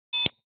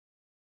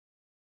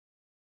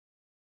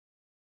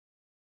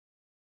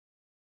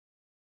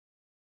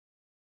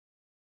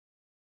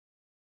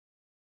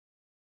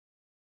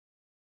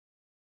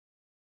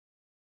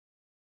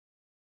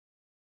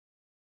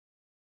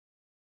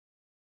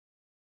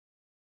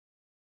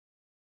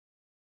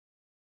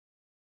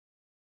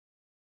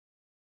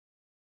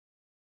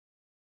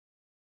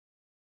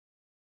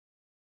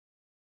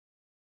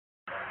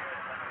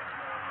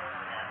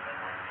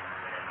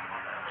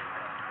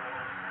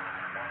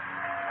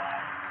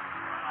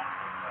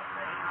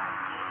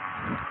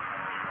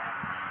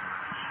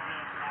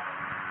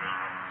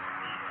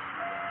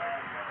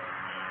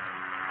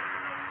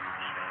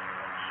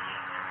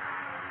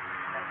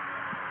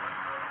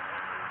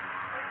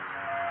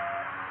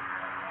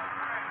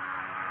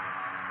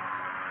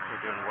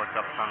We're doing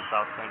workups on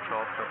South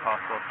Central for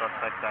possible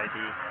suspect ID,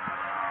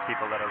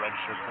 people that are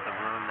registered for the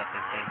room that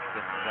they think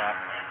this is at.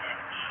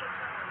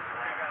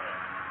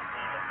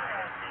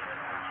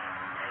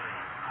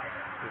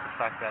 The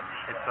fact that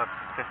it took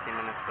 15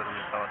 minutes for them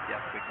to tell us yes,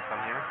 we can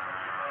come here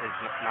is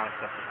not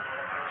acceptable.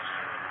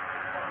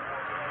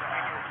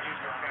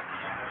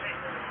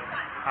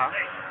 Huh?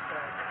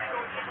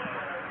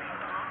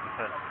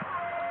 Because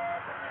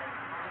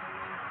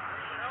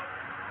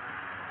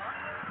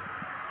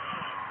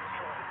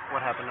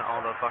what happened to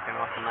all the fucking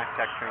awesome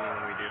MacTech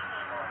training we do?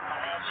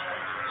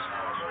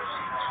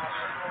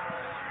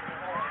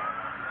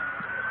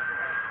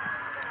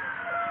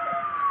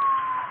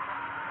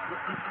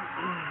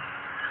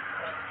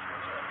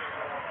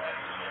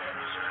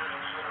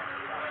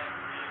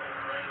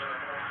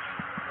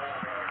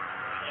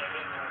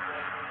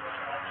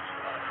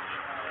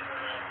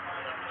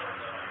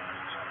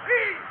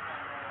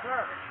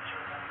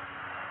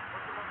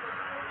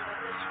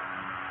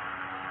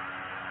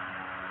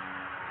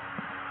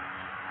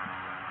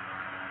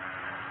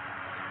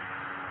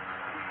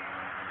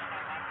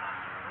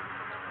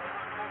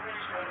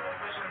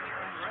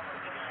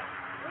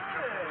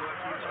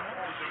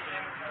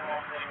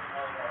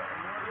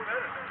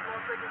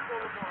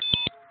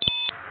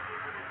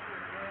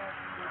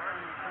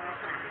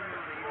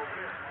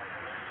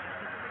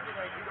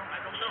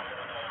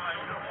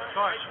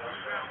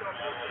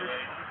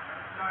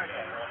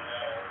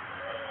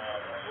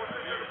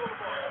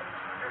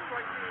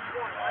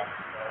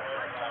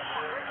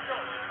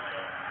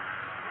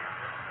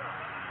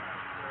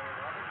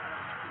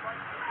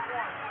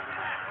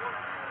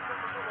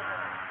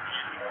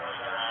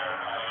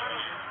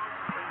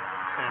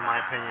 In my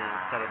opinion,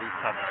 instead of these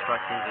types of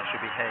strike teams, it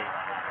should be hay.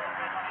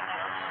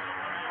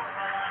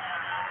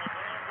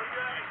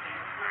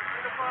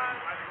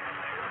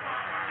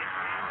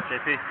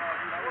 JP.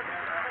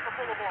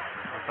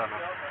 What's up, man?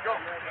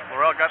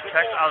 Morel got the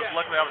text.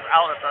 Luckily I was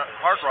out at the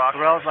Hard Rock.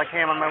 Morel's like,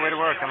 hey, I'm on my way to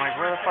work. I'm like,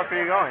 where the fuck are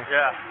you going?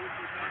 Yeah.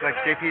 Like,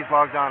 JP's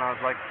logged on. I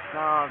was like,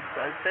 no,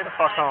 stay the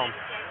fuck home.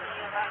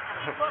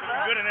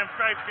 Good in them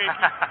stripes, JP.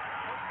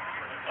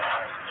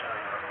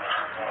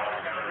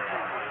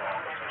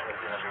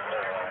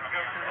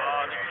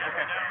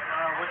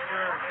 What's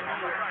your...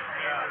 I'm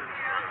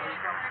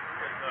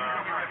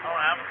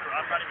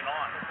not even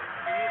on.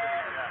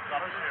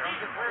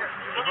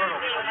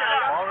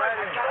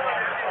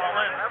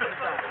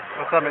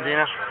 What's up,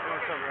 Medina?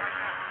 What's up, bro?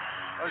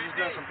 I was just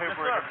doing some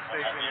paperwork at the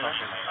station, you know?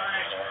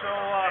 Alright, so,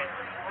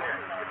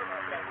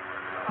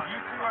 you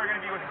two are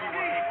going to be with me.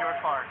 We'll take your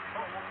car.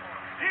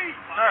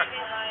 Sir.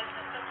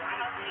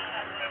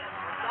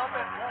 Stop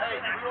it.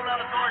 Hey, we don't have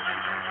authority.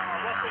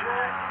 What's the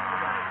rule?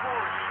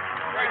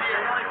 Right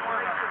here.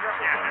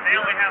 Yeah, they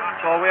only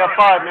have... Well, we have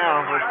 5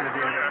 now. Where's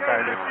Medina?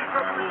 Sorry, dude.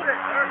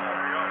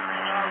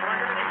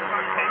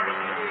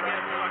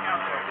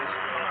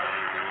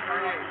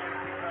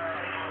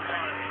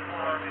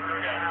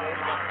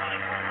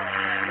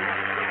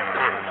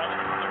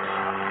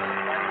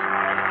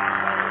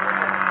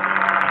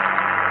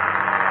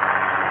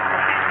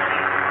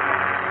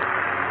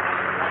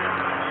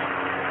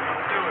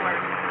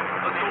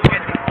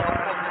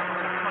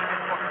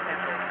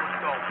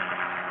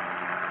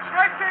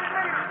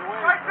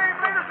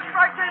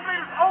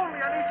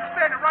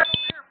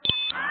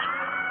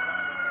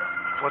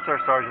 What's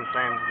our sergeant's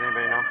name? Does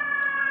anybody know?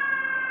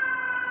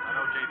 I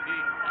know JP.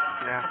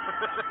 Yeah.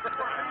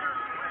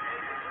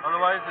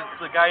 Otherwise, it's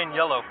the guy in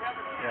yellow.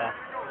 Yeah.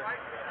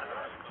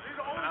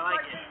 I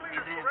like it.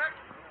 He's in.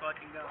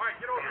 Fucking go. Alright,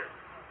 get over here.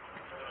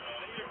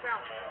 I need your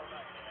count.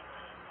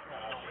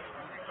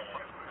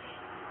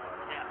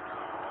 Yeah.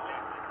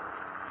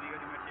 You go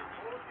do my shit.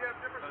 You have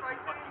different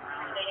strikes.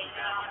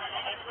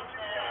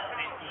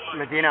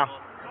 Medina,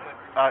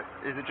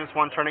 is it just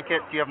one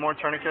tourniquet? Do you have more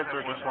tourniquets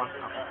or just one?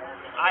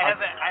 I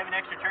have an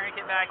extra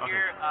tourniquet back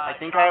here. I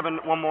think I have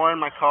one more in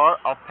my car.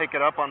 I'll pick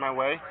it up on my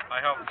way. I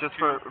have just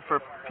for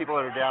people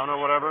that are down or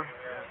whatever.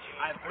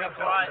 I brought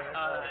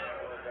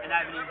and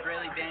I have an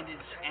Israeli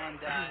bandage and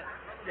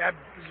yeah,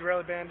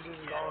 Israeli bandages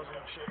and balls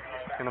and shit.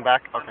 In the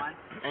back? Okay.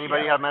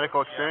 Anybody have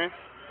medical experience?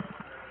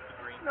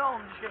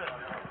 No, I'm just gonna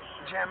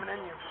jam it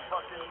in you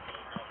for fucking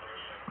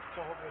to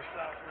hold this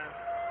out, man.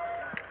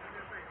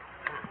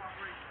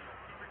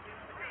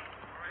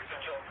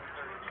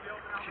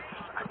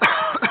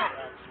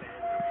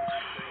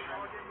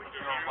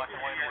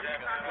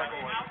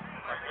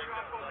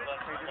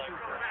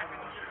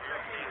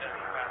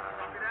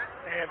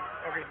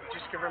 Okay,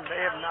 just confirm they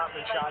have not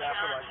been shot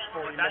after like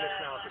 40 minutes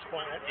now at this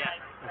point. Right?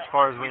 Yeah. As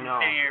far as we know.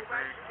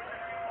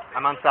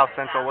 I'm on South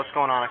Central. What's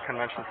going on at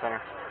Convention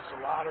Center? There's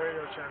a lot of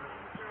radio channels.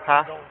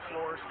 Huh? Going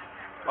floors.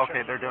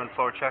 Okay, they're doing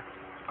floor checks?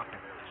 Okay.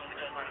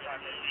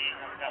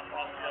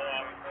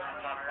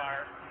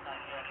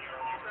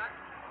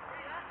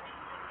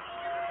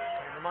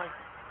 Never mind.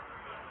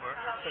 Where?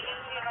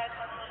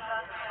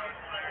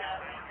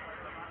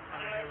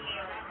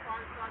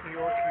 New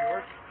York.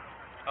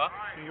 Huh?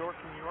 New York,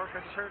 I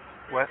just heard.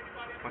 What?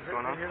 What's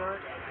going on? You hear that?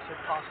 It's a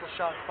possible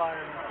shot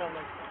fired and it sounded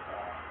like...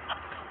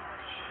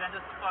 Send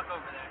us the fuck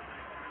over there.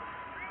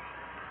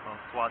 Well,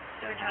 SWAT's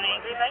getting handled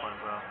at this point,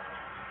 bro.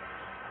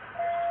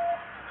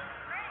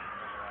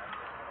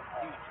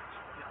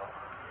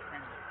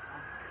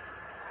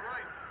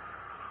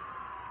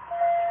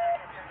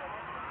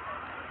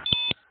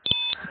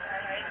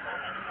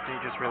 Can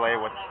you just relay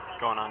what's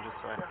going on, just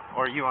so I know?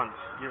 Or you on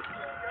your... I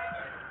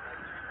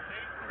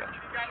got you.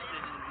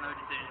 No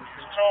decision.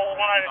 So,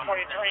 123,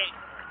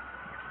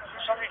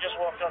 somebody just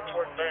walked up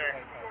toward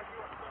the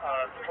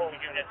patrol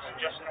units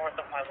just north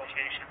of my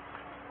location.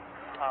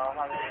 On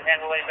the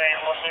Mandalay Bay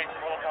and Los Angeles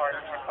Boulevard,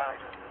 northbound.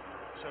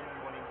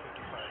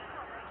 7155.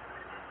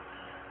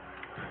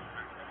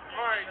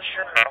 Alright,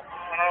 sure. I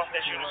don't know if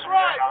they should have...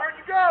 Right, where'd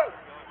you go?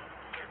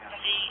 The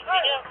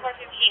video 415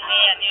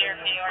 May at New York,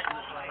 New York.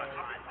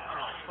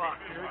 Fuck,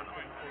 dude.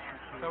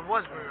 That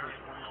was weird.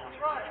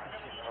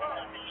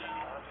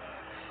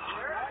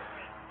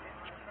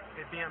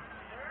 Hey, BM.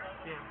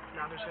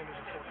 Now they're saying there's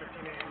a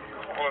 415 A in New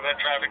York. Oh, that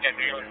traffic at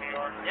New York, New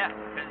York? Yeah,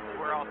 because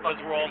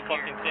we're all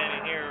fucking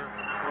standing here.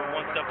 We're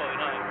one step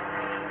behind.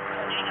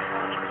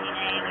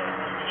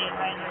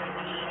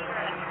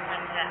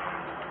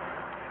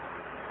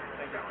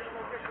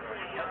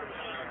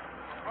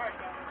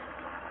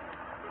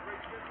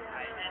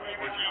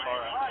 Where's your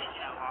car at?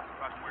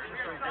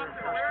 Just right there,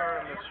 first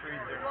car on the street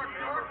there.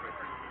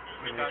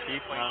 In the Chief?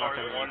 No,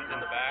 nothing. One's in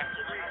the back.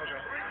 Okay.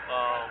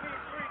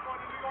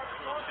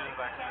 Shooting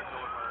back here. So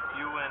if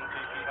you and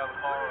JP have a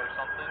car or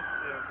something,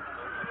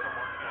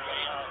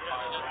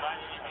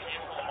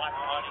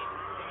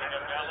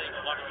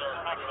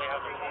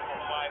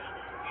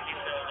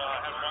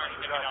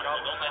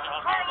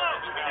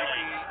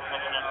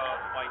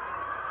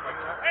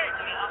 Hey!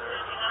 Give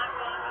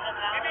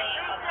me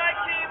 2 strike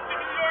teams to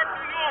New York,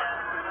 New York.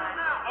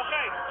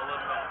 Okay.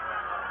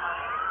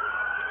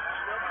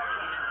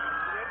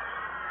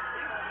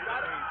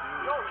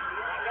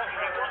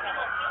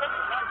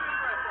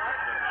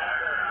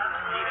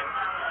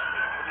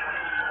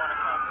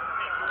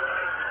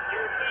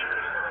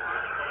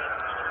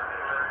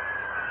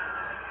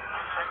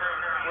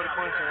 What a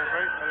coincidence,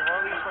 right? Out of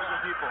all these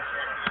fucking people.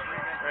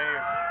 Right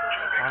here.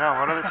 I know,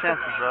 what are the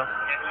chances, bro?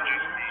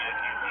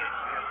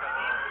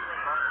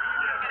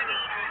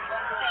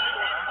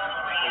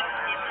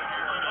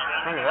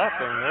 Look at that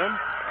thing, dude.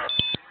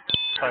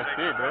 High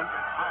speed, dude. I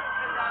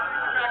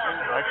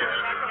like it.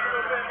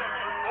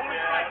 Only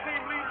strike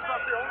team leaders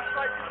up there. Only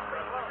strike team.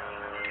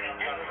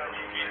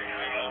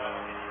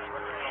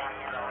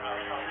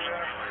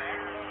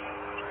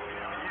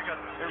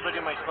 Everybody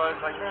in my squad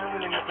is like, man, I'm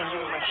getting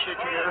my shit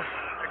together.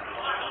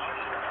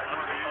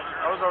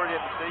 I was already at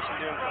the station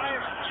doing some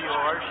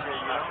DOR shit,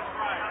 you know?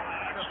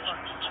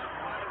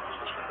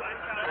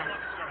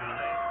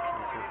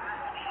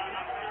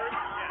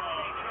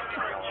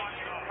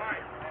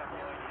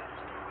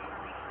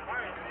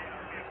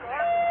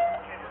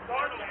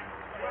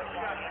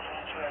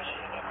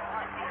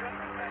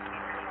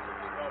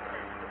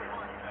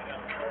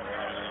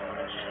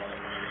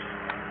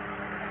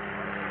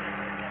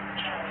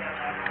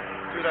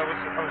 Dude, I was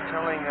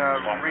telling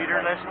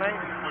Reader last night,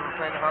 we were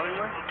playing in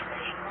Hollywood.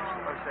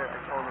 I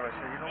told her, I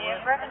said, you know what?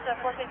 In reference to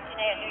 415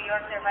 at New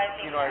York, they're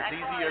advising You know, as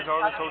easy as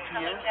all this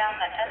OT is,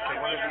 I said,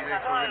 one of these days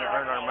we're going to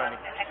earn our money.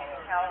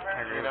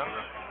 You know?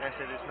 And I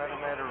said, it's not a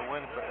matter of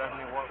when, but I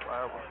mean,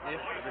 if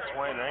it's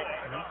when, right?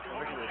 So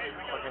look at this.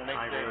 Fucking next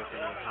I day. agree with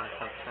you, 100%.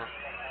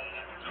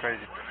 It's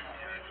crazy.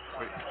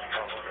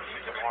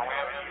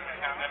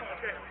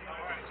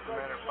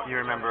 You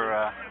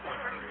remember,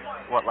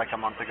 like a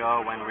month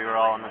ago when we were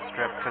all on the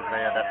strip because they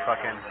had that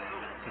fucking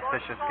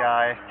suspicious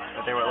guy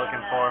that they were looking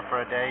for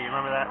a day? You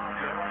remember that?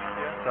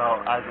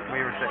 So as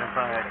we were sitting in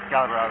front of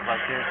Excalibur, I was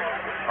like,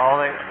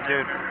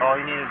 dude, all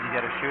you need is you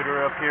get a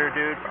shooter up here,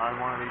 dude, on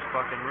one of these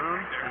fucking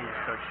rooms, and you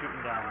start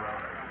shooting down, bro.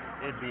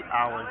 It'd be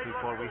hours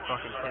before we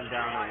fucking pin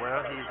down to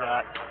where he's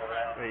at.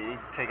 He'd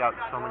take out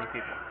so many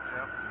people.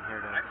 Yep. Here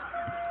it is.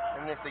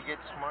 And if they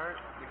get smart,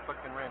 they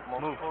fucking rent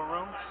multiple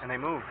rooms. And they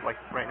move. Like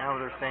right now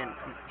they're saying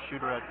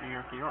shooter at New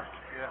York, New York.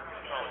 Yeah.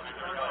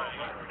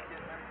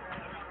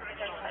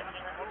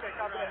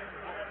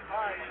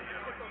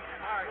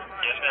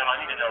 Yes, ma'am, I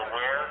need to know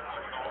where.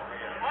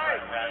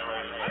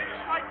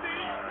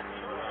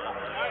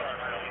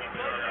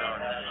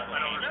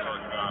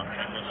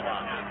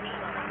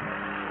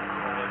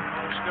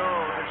 There's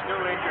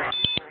still injured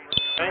people,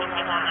 right?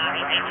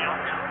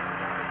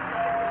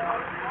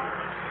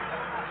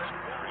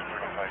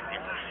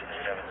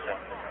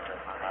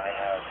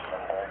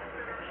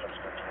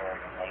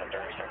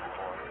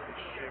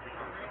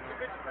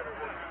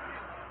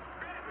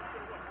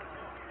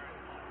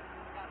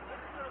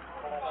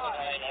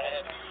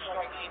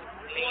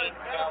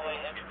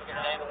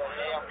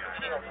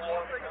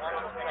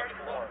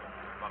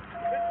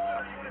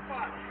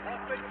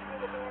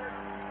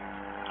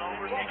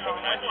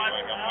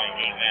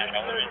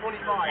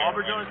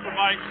 Auburn Jones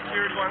providing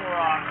security for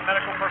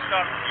medical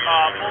personnel,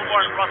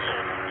 Boulevard and Russell.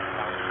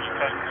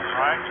 Okay.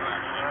 All right.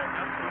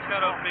 Who's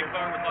got a big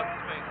car with lots of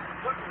space?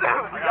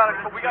 We got a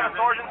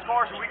sergeant's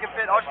car, so we can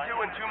fit us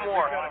 2 and 2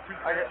 more.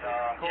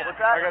 What's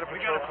that? I got a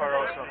patrol car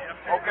also.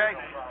 Okay,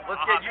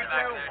 let's get you 2.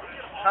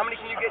 How many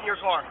can you get in your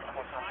car?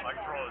 I can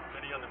throw as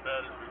many on the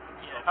bed as we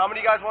How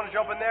many guys want to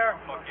jump in there?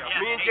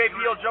 Me and JP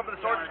will jump in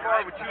the sergeant's car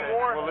with 2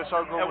 more, Well, let's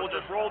all go and we'll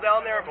just roll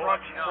down there and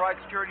provide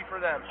security for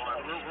them.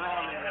 We're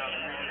on the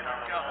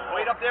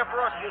Wait up there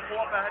for us. We'll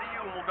pull up ahead of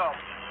you and we'll go.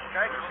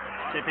 Okay?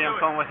 JP,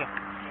 I'm going with you.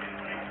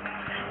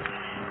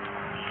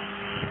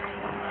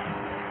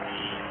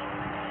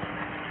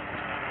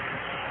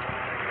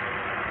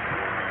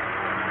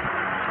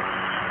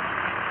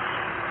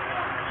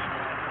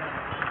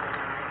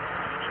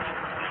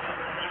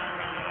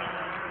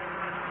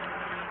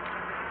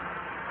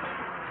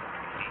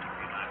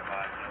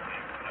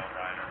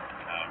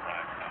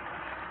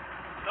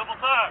 double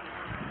time.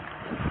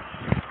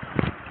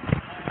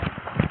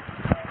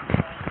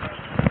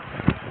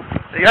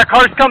 You got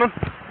cars coming.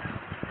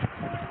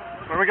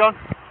 Where are we going?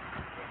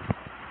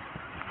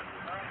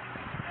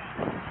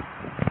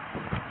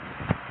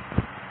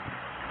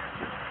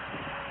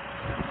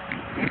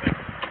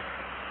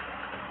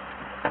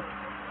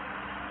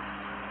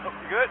 Oh,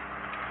 you good?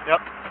 Yep.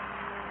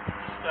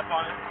 Step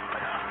on it.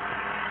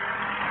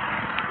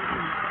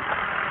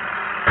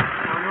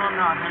 No, I'm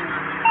not. Hang on.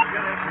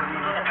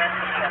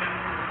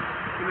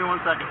 Give me 1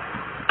 second.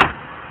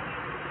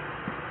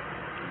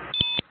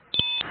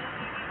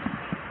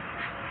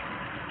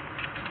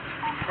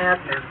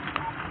 Admin.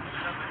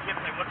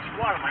 What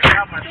squad am I? I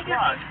have my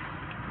squad.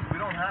 We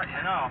don't have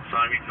I know.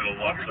 Sign me to the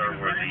left, sir,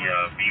 where the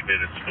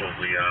VBIT is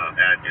supposedly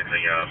admin, the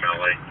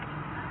melee.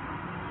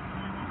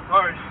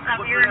 Alright.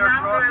 You're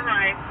not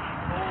alive.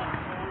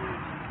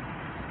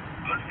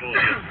 I'm still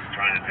just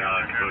trying to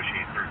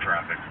negotiate through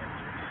traffic.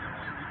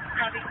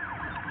 Copy.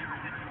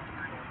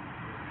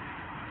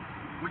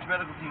 Which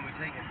medical team we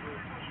taking?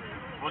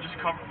 We'll just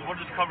cover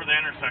the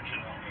intersection.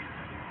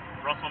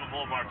 Russell on the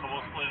Boulevard. So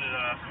we'll split it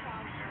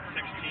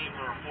 16s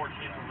or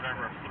 14s or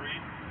whatever. 3.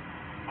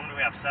 How many do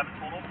we have? 7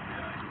 total.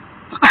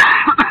 So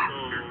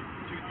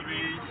 2 3s,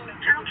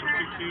 2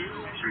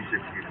 2s.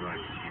 360 right,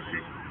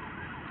 easy.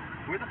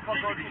 Where the fuck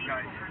are these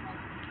guys?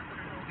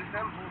 Just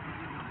have them hold the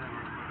signals in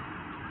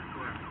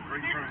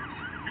right in front of us.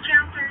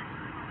 Counter.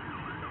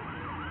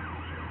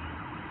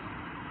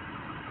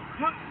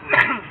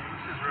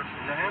 This is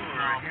the handler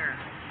right here.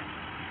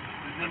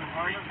 His name is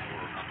Harlan?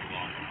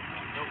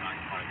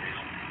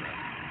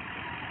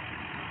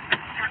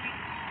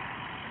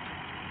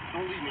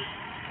 Don't leave me.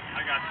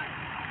 I got you.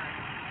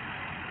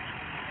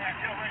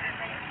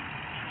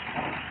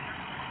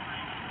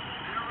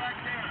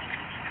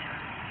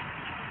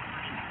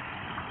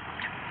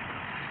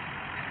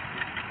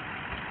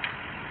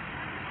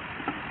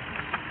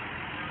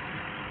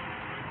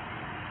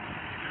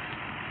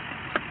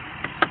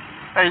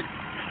 Hey.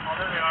 Oh,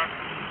 there they are.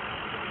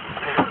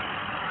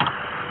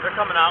 They're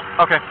coming out.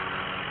 Okay.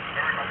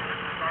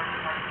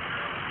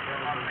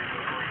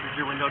 Is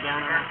your window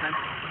down or anything?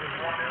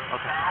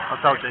 Okay. I'll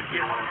tell JP.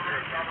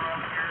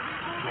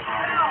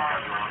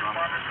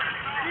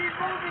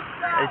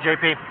 Hey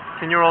JP,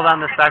 can you roll down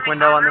this back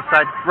window on this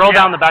side? Roll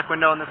down the back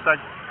window on this side.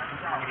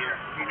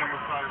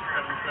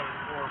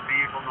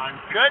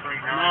 Good?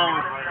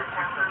 No.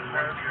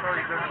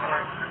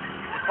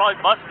 It's probably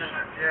busted.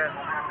 Yeah.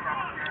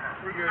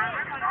 We're good. How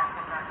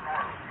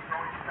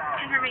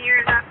many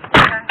years up?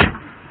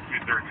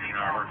 213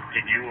 hour.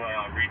 Can you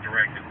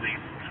redirect at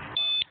least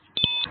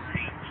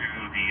to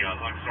the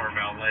Luxor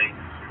Valet?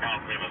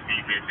 Probably have a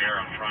VBIT there.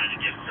 I'm trying to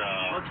get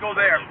Let's go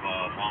there.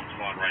 bomb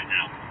squad right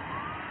now.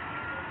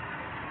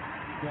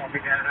 Yeah,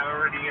 we got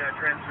already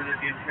transferred the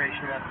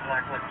information about the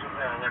black Lexus.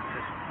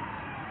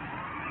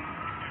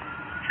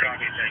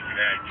 Copy, thank you,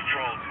 that.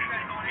 Control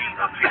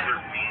 216 or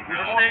 213. We're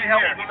staying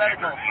help with the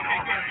medical.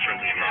 Show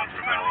me the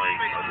Luxor Valet.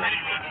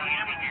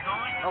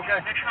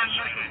 Okay.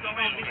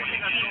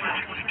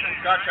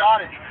 Got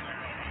it.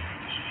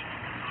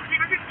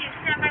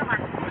 015, stand by 1.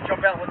 I'm gonna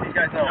jump out and let these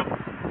guys know.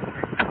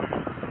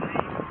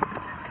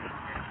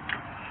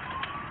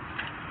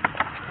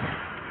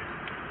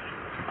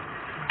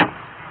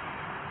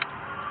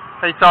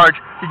 Hey Sarge,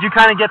 did you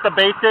kind of get the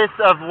basis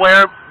of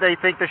where they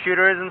think the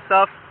shooter is and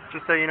stuff?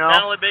 Just so you know.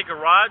 Manly Bay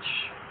Garage.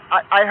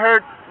 I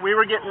heard we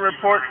were getting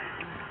report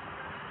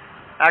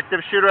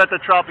active shooter at the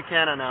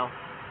Tropicana now.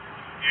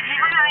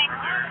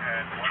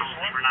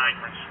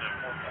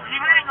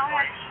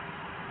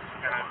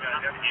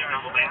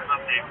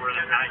 Update where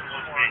the guy's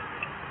supposed to be.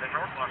 Can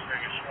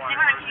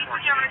you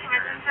switch over to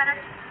Convention Center?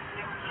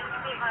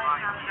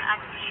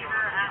 Active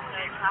shooter at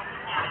the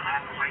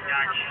Tropicana.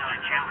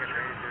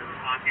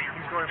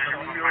 He's going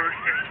from New York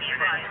to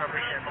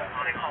coverage and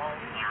call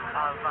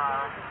of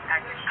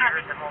active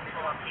shooters at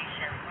multiple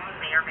locations.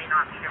 May or may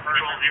not be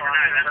diverted.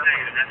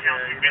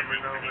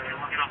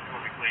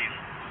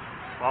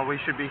 Well, we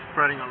should be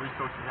spreading our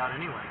resources out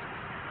anyway.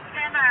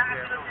 Stand by, I'm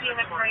going to see it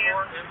for you.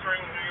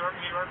 Entering New York.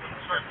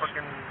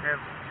 Fucking have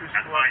two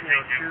squads,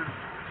 two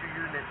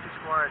units,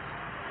 2 squads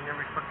in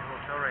every fucking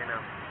hotel right now.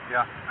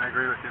 Yeah, I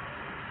agree with you.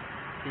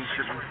 He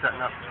should be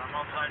setting up. I'm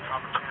outside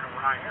Tropic Channel.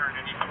 We're not hearing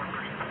any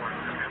corporate reports.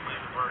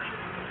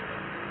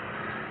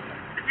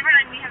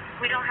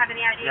 We don't have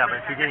any idea. Yeah, but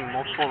if you're getting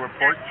multiple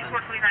reports, then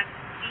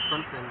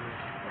something.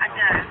 At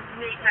the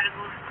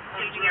medical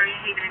staging area,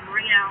 Haven and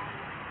Marino.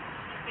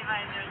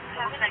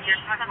 Looks like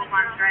there's possible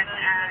bomb threat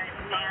at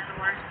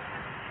Mansour.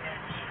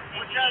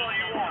 What channel are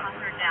you on?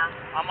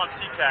 I'm on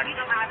CTAC. We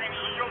don't have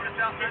any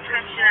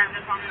description of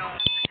the bomb.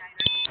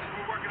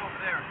 We're working over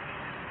there.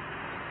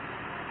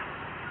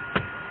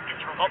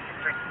 Oh,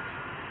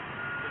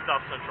 it's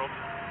South Central.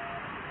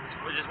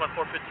 We just went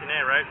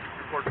 415A, right?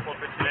 Report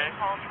 415A.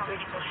 Calls from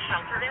people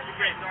sheltered in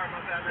Okay, sorry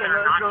about that. that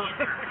are not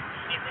injured.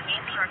 It would be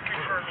instructed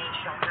to remain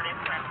sheltered in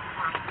place.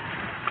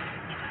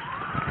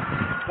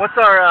 What's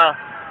our,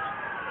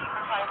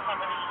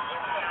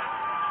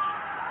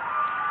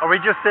 are we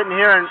just sitting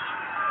here and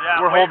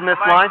we're holding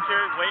this line?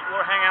 Wait,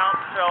 we'll hang out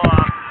till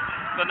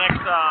the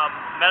next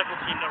medical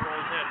team that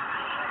rolls in.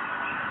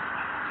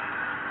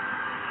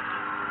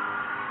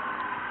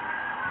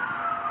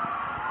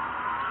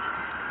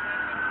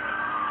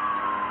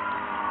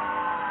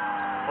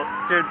 Well,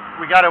 dude,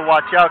 we gotta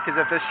watch out, because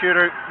if this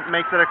shooter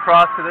makes it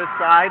across to this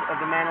side of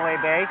the Mandalay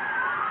Bay,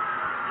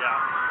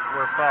 Yeah.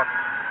 we're fucked.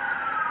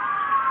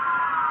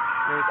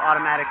 There was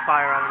automatic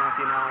fire. I don't know if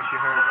you know, if you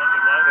heard it.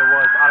 It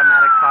was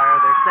automatic fire.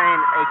 They're saying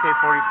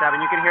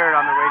AK-47. You can hear it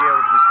on the radio.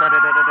 It's just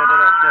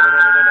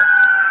da-da-da-da-da-da-da-da-da-da-da.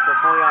 So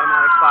fully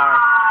automatic fire.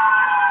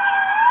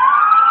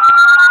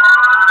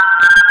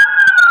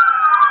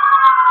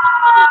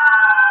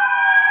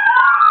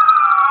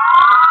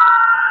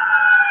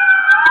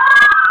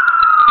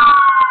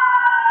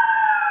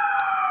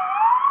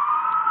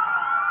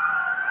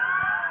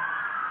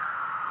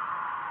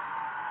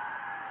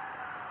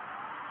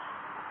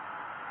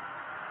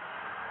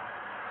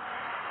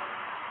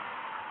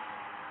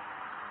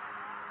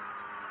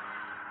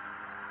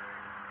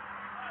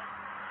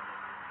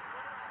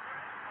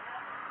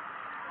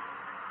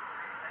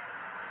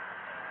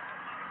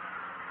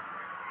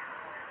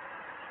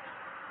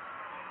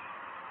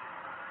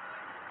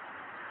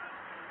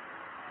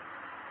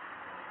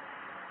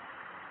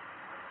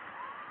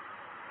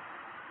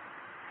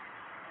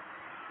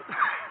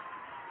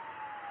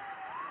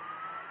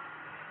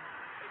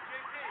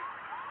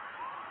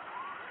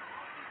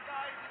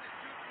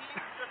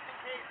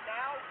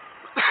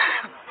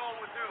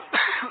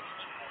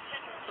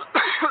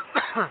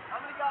 How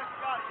many guys you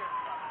got here?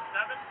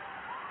 7?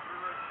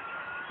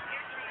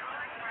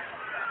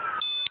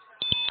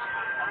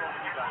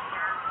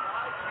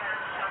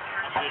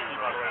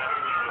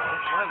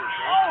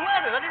 Oh,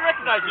 Landon, I didn't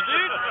recognize you,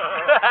 dude.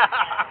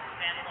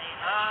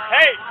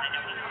 Hey!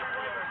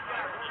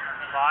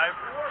 5.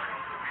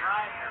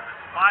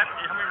 5.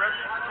 How many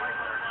residents?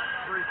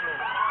 3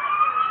 total.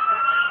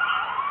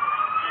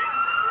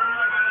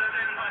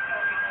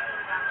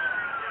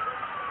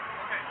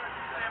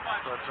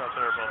 That's not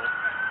there, brother.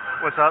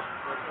 What's up?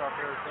 That's not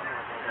there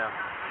somewhere, brother. Yeah.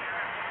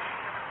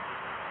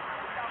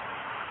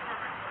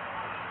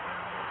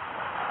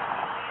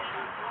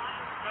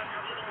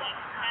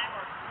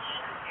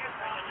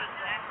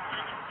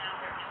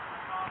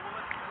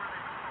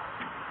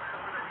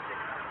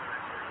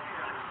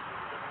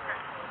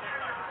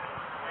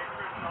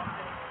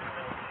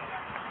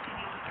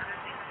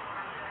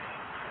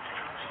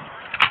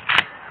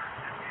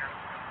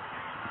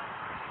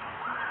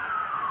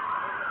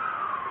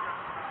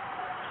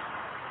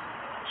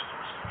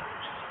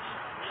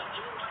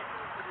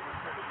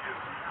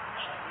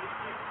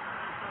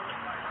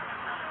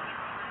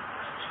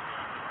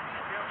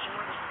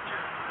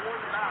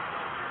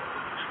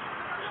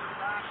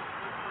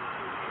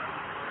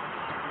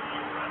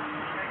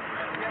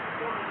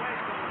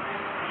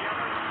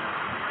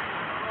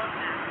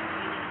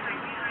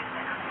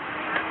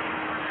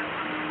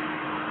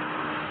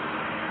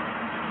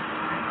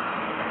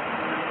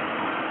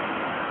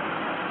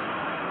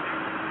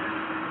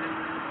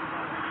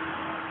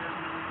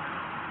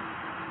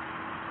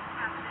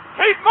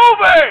 Keep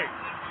moving!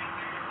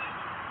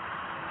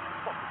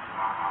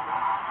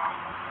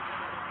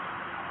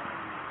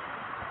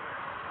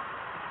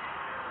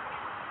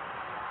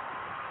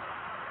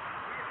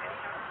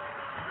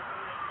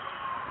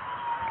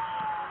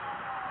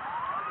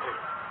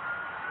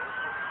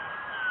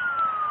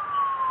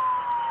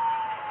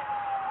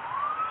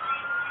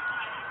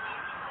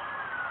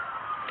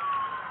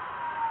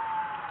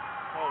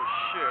 Oh,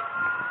 shit.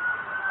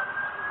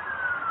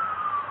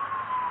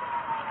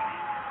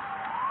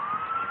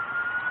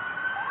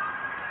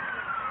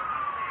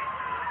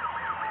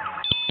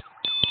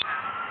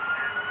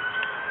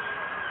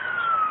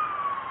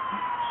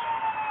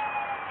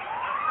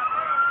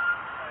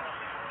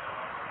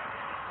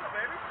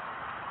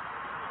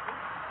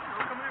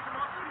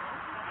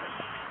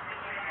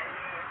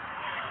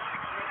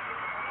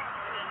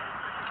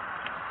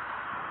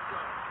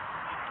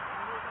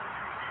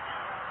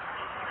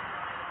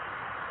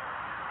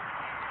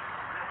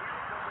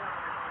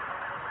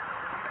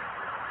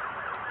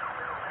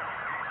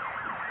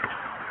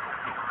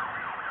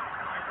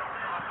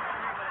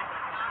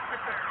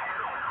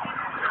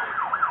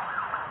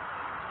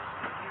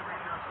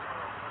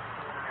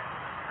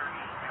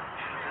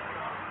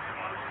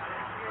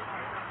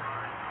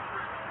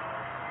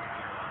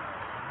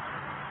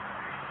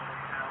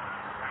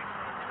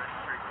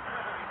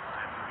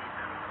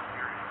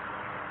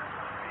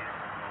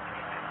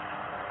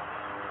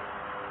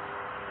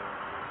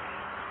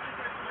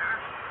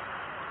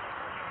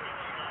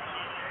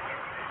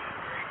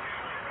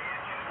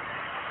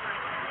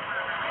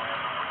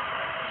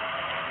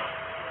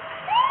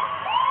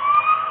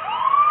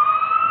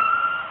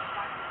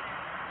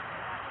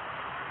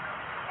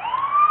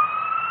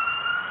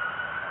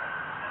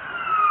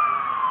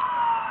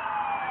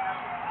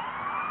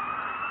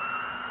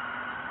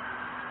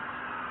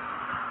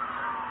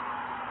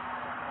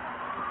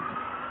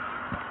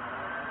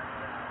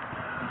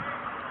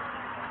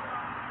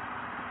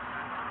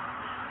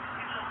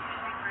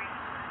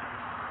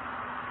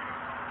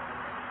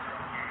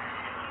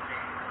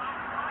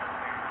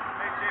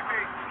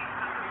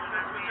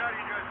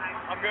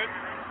 I'm good.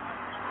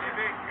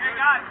 Hey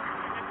guys.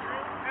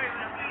 Hey,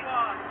 let's do,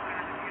 got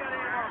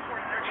any of our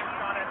reports there getting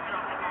shot at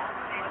throughout the hall?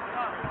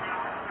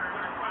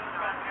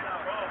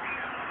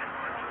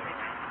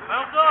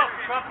 Bounce up,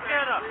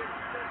 Tropicana.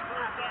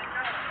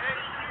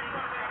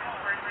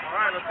 All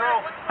right, let's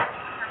roll.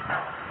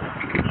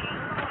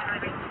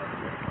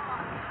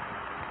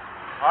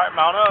 All right,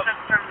 mount up.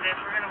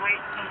 Affirmative. We're gonna wait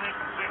till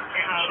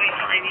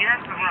they need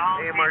us, but we're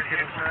all. AMR's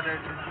getting shot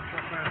at.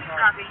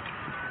 Copy.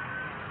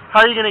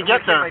 How are you gonna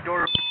get there? My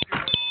door open.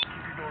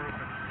 Keep your door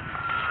open.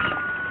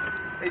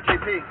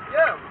 HAP.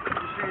 Yeah.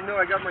 Just so you know,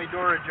 I got my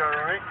door ajar,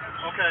 alright?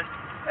 Okay.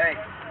 Hey,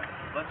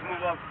 let's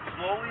move up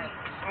slowly,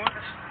 smooth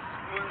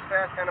as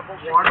fast, kind of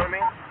bullshit, you know what I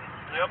mean?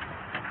 Yep.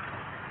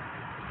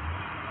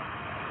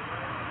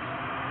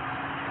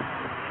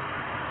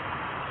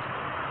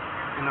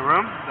 In the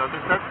room? Is that what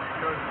this said?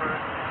 Go in front.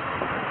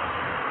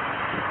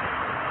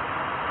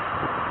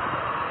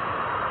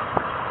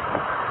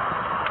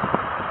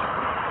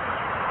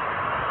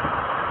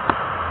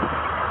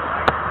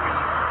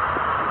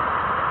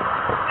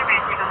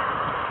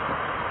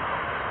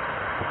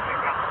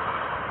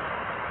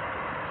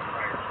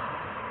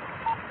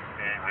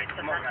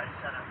 Come on, guys.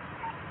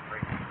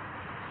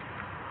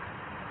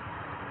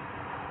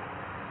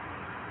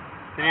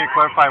 You need to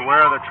clarify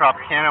where the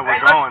Tropicana we're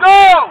going. Let's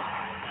go!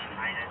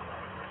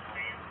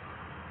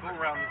 Go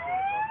around this one.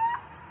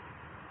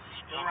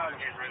 Go around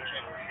this one.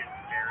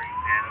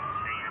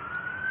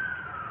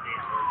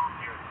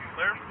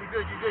 Clear? You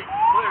good, you good.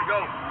 Clear, go.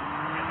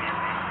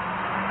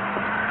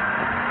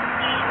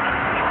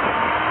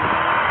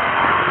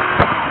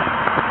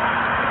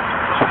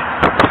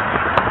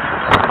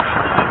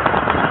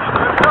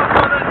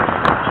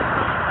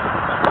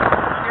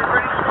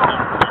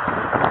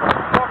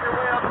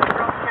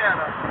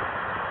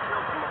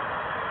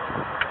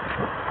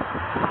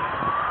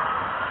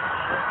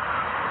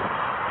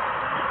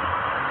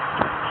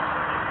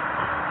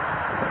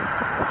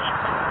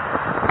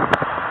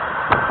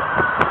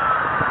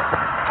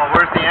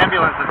 Where's the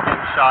ambulance that's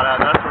getting shot at?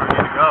 That's where we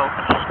need to go.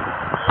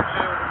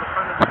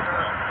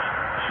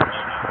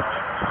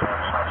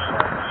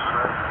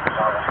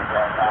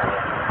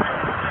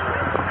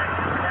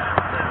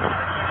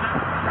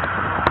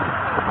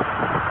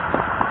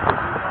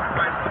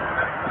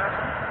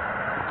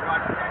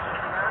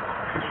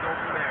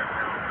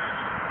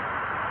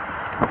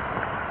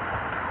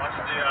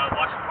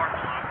 Watch the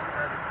parking lot.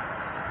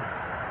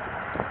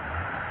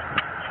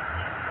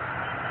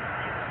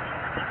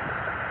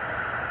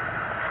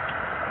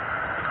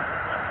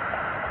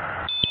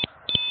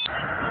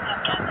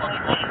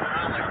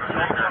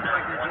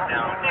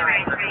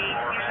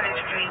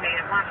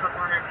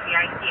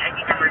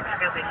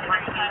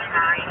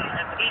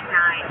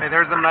 Hey,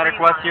 there's the Medic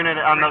West unit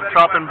on the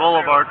Tropin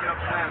Boulevard. The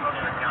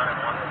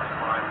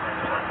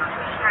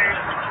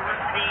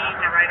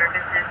rider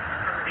business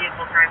from the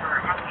vehicle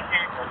driver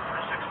occupant.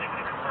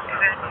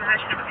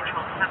 Possession of a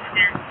controlled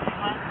substance.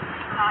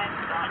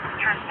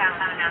 Trespass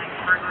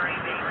unannounced burglary,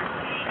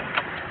 vagrancy.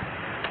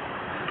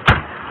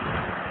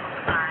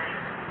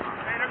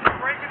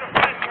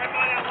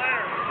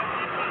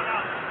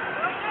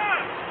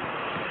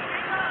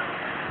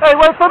 Hey,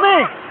 wait for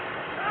me!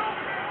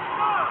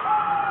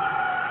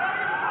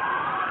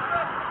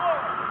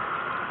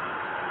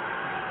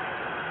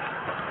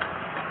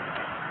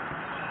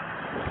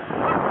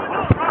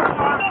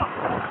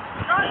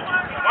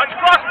 Watch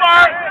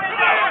crossbar!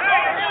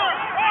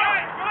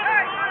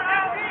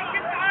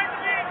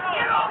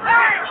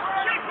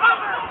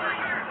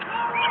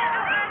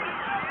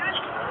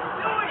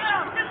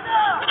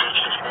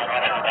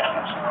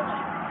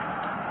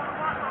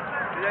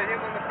 Did I hit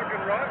him on the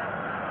fucking rock?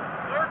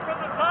 Clear from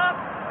the top.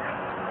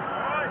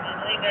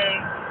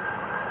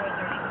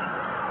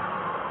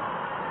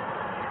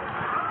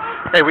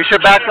 Hey, we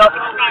should back up.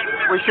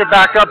 We should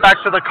back up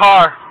back to the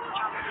car.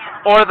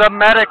 Or the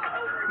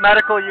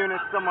medical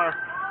unit somewhere.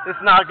 It's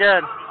not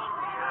good.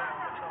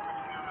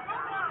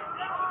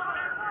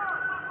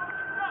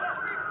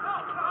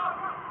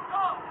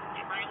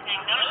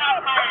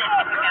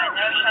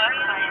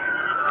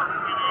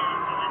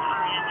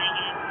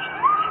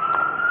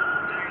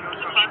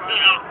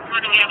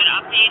 Do we have an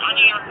update on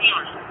New York, New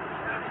York?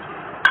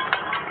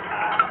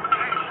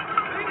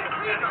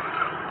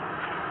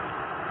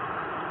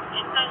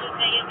 It says that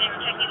they were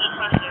checking the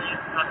cluster.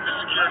 Up to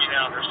the church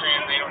now, they're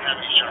saying they don't have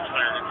any shots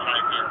fired inside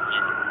there.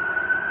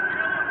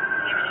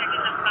 They were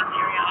checking the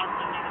cluster area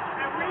also.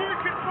 We need to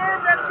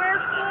confirm that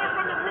third floor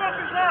from the roof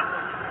is up.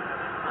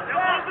 That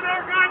wasn't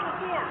our guy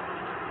before.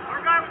 Our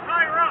guy was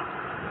higher up.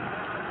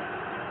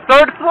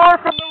 Third floor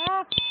from the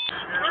roof?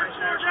 Third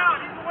floor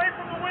down. He's away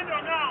from the window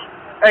now.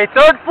 Hey,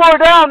 third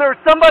floor down. There's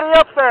somebody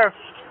up there.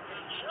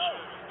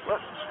 What?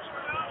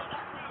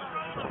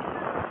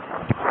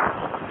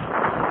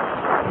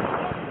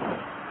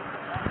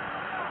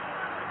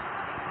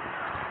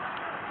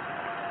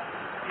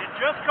 He had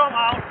just come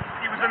out.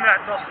 He was in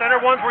the center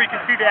ones where you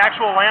can see the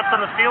actual lamps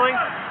on the ceiling.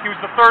 He was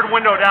the third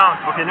window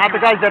down. Okay, not the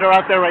guys that are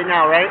out there right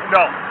now, right?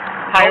 No.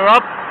 Higher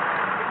up?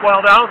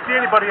 Well, I don't see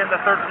anybody in the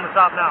third from the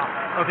top now.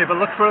 Okay,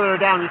 but look further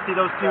down. You see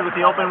those two with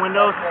the open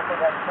windows?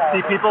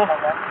 See people?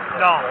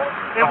 No.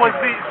 It was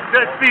these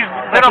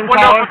lit up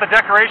windows with the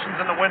decorations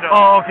in the window.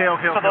 Oh, okay.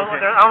 So I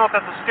don't know if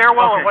that's a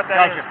stairwell or what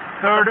that is.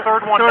 Third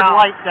one down.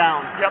 light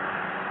down. Yep.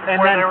 And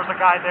where then there was a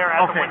guy there at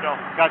the window.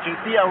 Gotcha. You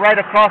see right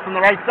across on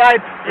the right side,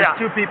 there's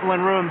Yeah. 2 people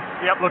in rooms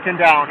Yep. looking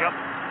down. Yep.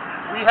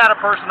 We had a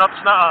person up,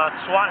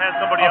 SWAT had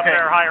somebody up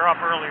there higher up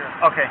earlier.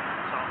 Okay.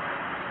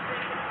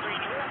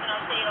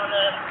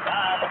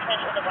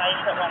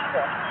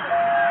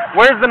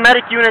 Where's the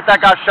medic unit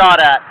that got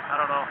shot at? I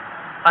don't know.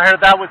 I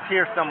heard that was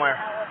here somewhere.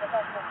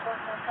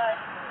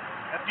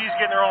 FD's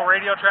getting their own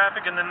radio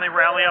traffic, and then they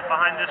rally up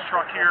behind this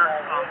truck here,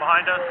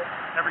 behind us,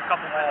 every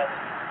couple minutes.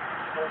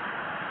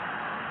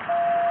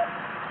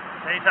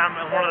 Anytime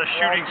one of the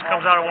shootings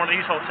comes out of one of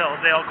these hotels,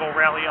 they'll go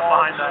rally up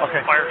behind the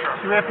fire truck.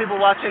 Do we have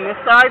people watching this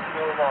side?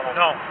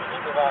 No.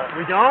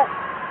 We don't?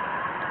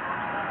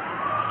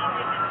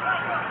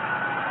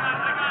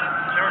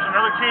 There was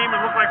another team,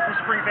 it looked like from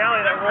Spring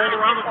Valley, that rolled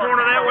around the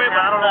corner that way, but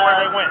I don't know where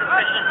they went.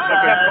 They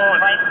kept going.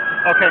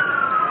 Okay.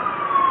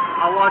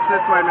 I'll watch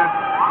this way, man.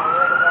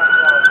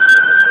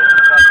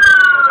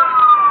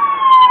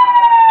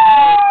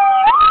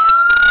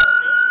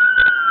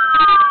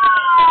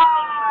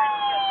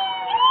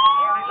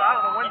 He's out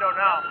of the window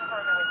now.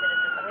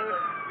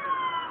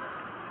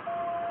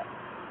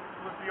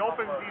 With these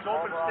open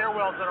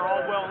stairwells that are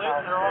all well lit,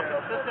 they're all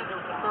consistent. There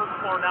was the 3rd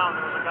floor down,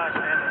 there was a guy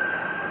standing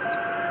there.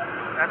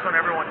 That's when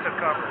everyone took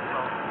cover. So.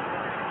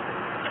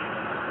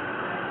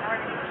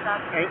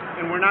 Hey,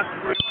 and we don't have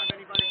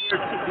anybody here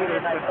to do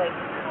this.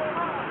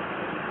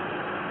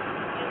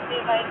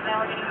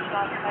 Now we're getting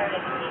shots fired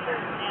at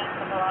Caesars and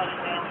the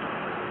Bellagio.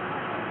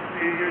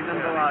 Caesars and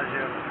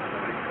Bellagio.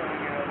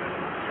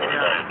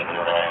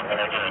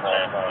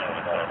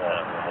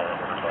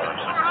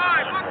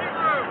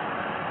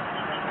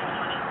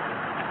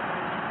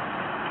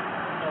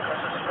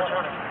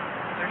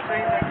 They're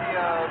saying that the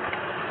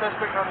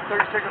suspect on the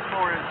 32nd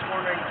floor is 419,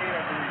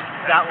 I believe.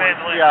 That one,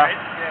 Mandalay, yeah. right?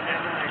 Yeah,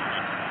 Mandalay.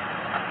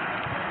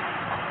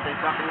 Stay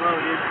fucking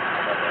low, dude.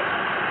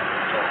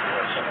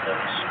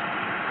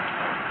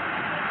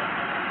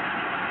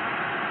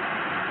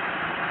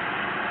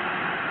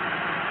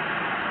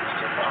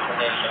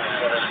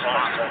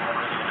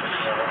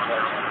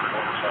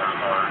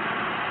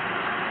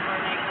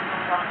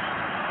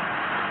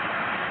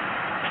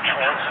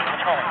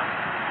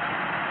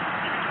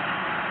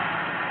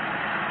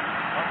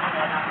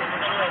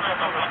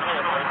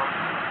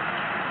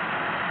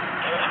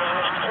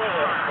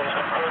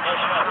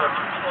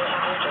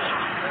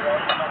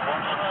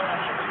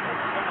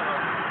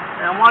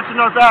 Hey, I'm watching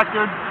our back,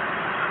 dude.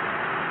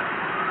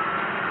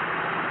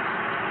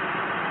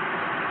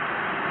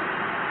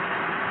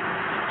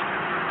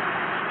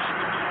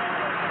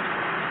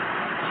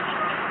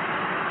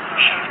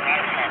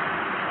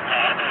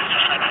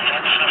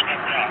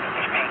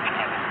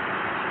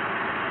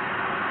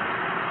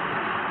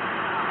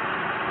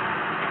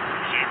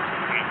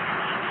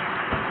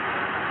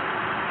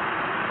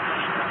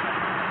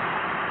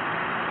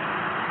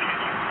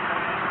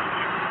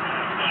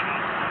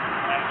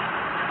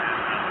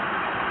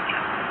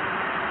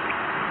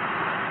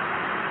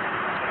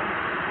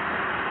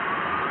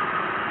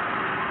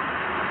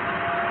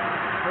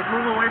 Let's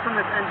move away from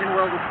this engine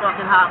wheel. It's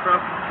fucking hot, bro.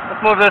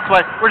 Let's move this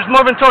way. We're just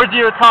moving towards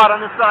you. It's hot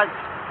on this side.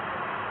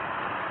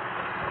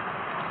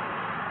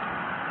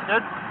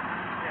 Good?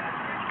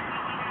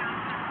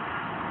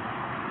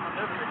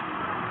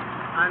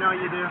 I know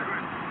you do.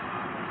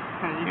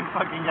 You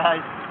fucking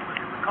guys.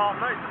 Calm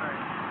night tonight.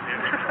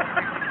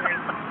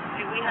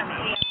 Do we have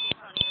any